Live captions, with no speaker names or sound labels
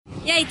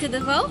E aí,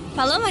 tudo bom?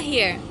 Paloma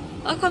here.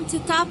 Welcome to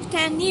Top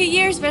 10 New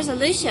Year's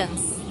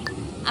Resolutions.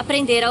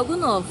 Aprender algo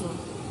novo.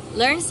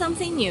 Learn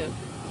something new.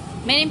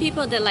 Many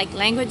people that like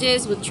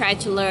languages would try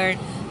to learn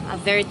a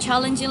very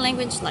challenging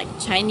language like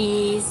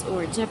Chinese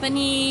or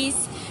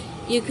Japanese.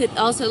 You could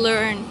also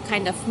learn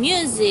kind of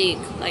music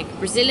like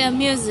Brazilian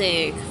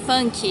music,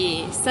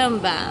 funky,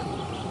 samba.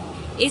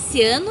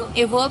 Esse ano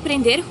eu vou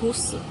aprender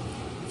russo.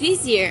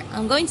 This year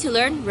I'm going to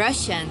learn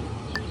Russian.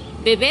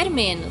 Beber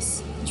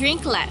menos,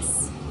 drink less.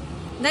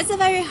 That's a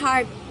very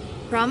hard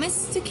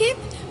promise to keep,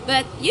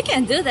 but you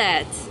can do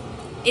that.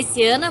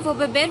 Esse ano eu vou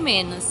beber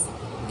menos.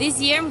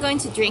 This year I'm going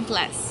to drink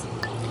less.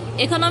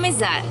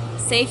 Economizar,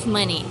 save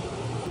money.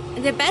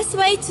 The best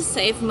way to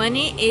save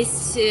money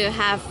is to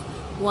have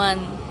one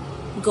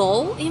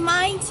goal in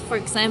mind. For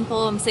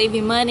example, I'm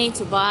saving money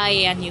to buy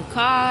a new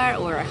car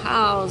or a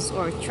house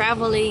or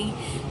traveling.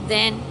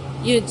 Then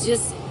you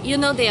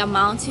know the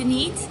amount you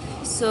need,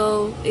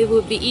 so it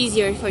would be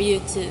easier for you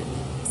to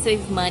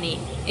save money.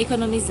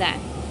 Economizar.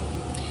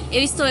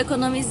 Eu estou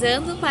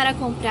economizando para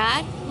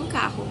comprar um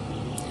carro.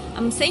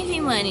 I'm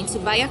saving money to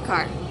buy a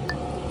car.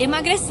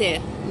 Emagrecer,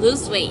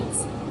 lose weight.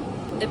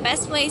 The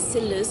best ways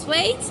to lose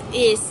weight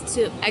is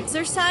to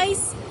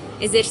exercise,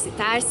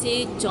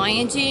 exercitar-se, join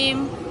a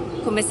gym,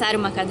 começar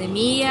uma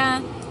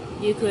academia.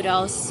 You could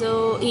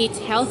also eat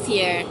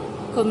healthier,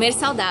 comer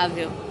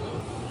saudável.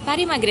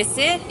 Para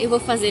emagrecer, eu vou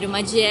fazer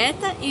uma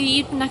dieta e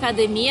ir na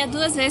academia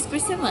 2 vezes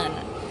por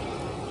semana.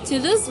 To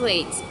lose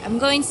weight, I'm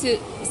going to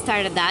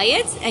start a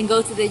diet and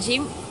go to the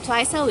gym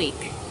twice a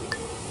week.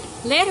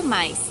 Ler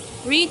mais,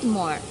 read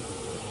more.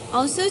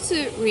 Also,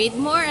 to read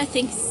more, I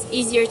think it's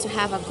easier to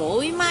have a goal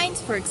in mind.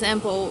 For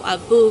example, a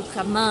book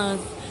a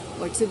month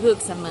or 2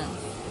 books a month.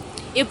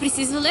 Eu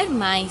preciso ler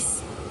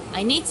mais.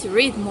 I need to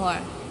read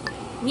more.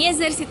 Me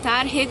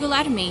exercitar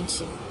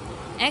regularmente.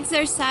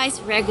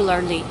 Exercise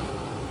regularly.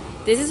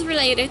 This is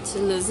related to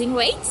losing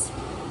weight.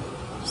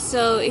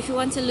 So if you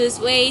want to lose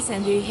weight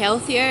and be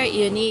healthier,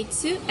 you need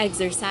to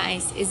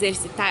exercise,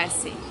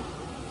 exercitar-se.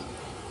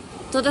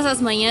 Todas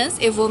as manhãs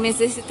eu vou me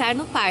exercitar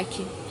no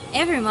parque.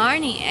 Every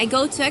morning I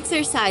go to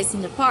exercise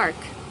in the park.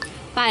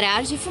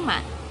 Parar de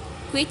fumar.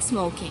 Quit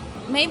smoking.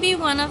 Maybe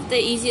one of the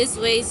easiest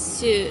ways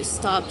to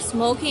stop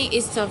smoking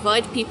is to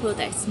avoid people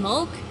that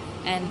smoke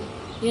and,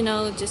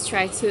 just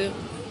try to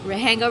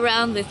hang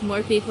around with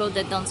more people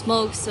that don't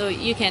smoke so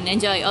you can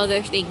enjoy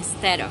other things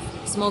instead of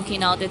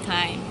smoking all the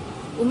time.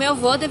 O meu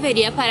avô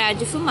deveria parar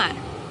de fumar.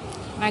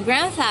 My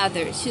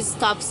grandfather should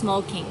stop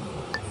smoking.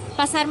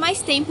 Passar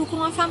mais tempo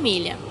com a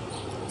família.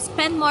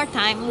 Spend more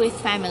time with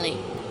family.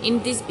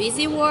 In this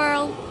busy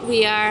world,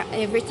 we are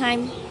every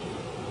time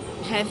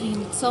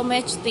having so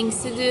much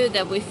things to do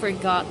that we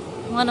forgot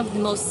one of the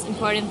most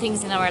important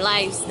things in our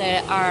lives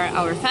that are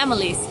our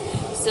families.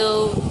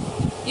 So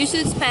you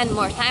should spend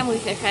more time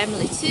with your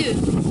family too.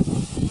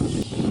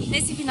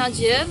 Nesse final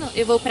de ano,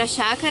 eu vou pra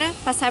chácara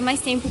passar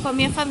mais tempo com a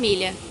minha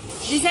família.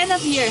 This end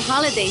of year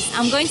holidays,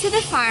 I'm going to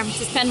the farm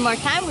to spend more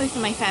time with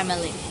my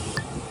family.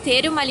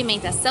 Ter uma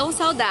alimentação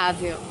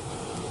saudável.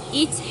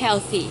 Eat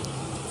healthy.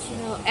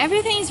 So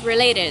everything is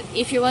related.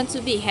 If you want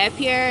to be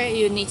happier,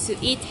 you need to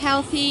eat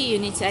healthy, you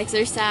need to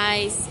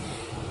exercise,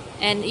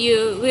 and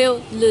you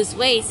will lose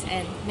weight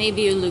and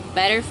maybe you look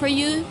better for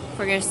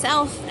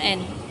yourself,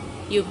 and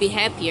you'll be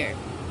happier.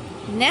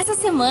 Nessa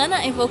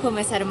semana eu vou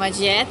começar uma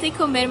dieta e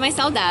comer mais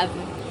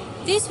saudável.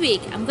 This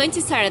week I'm going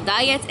to start a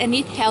diet and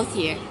eat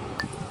healthier.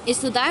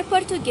 Estudar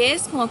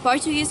português com a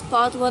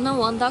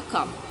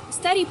PortuguesePod101.com.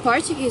 Study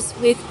Portuguese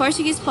with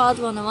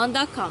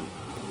PortuguesePod101.com.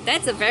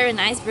 That's a very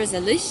nice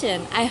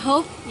resolution. I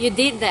hope you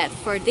did that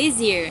for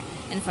this year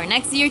and for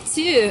next year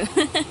too.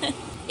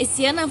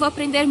 Esse ano eu vou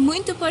aprender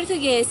muito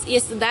português e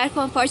estudar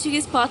com a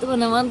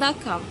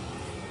PortuguesePod101.com.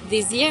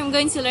 This year I'm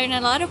going to learn a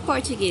lot of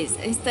Portuguese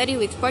and study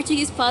with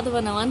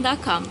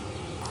PortuguesePod101.com.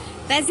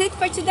 That's it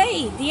for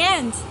today, the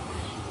end.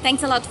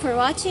 Thanks a lot for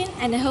watching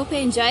and I hope you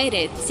enjoyed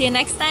it. See you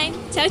next time.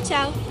 Ciao,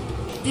 ciao.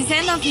 This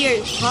end of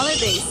year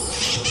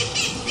holidays.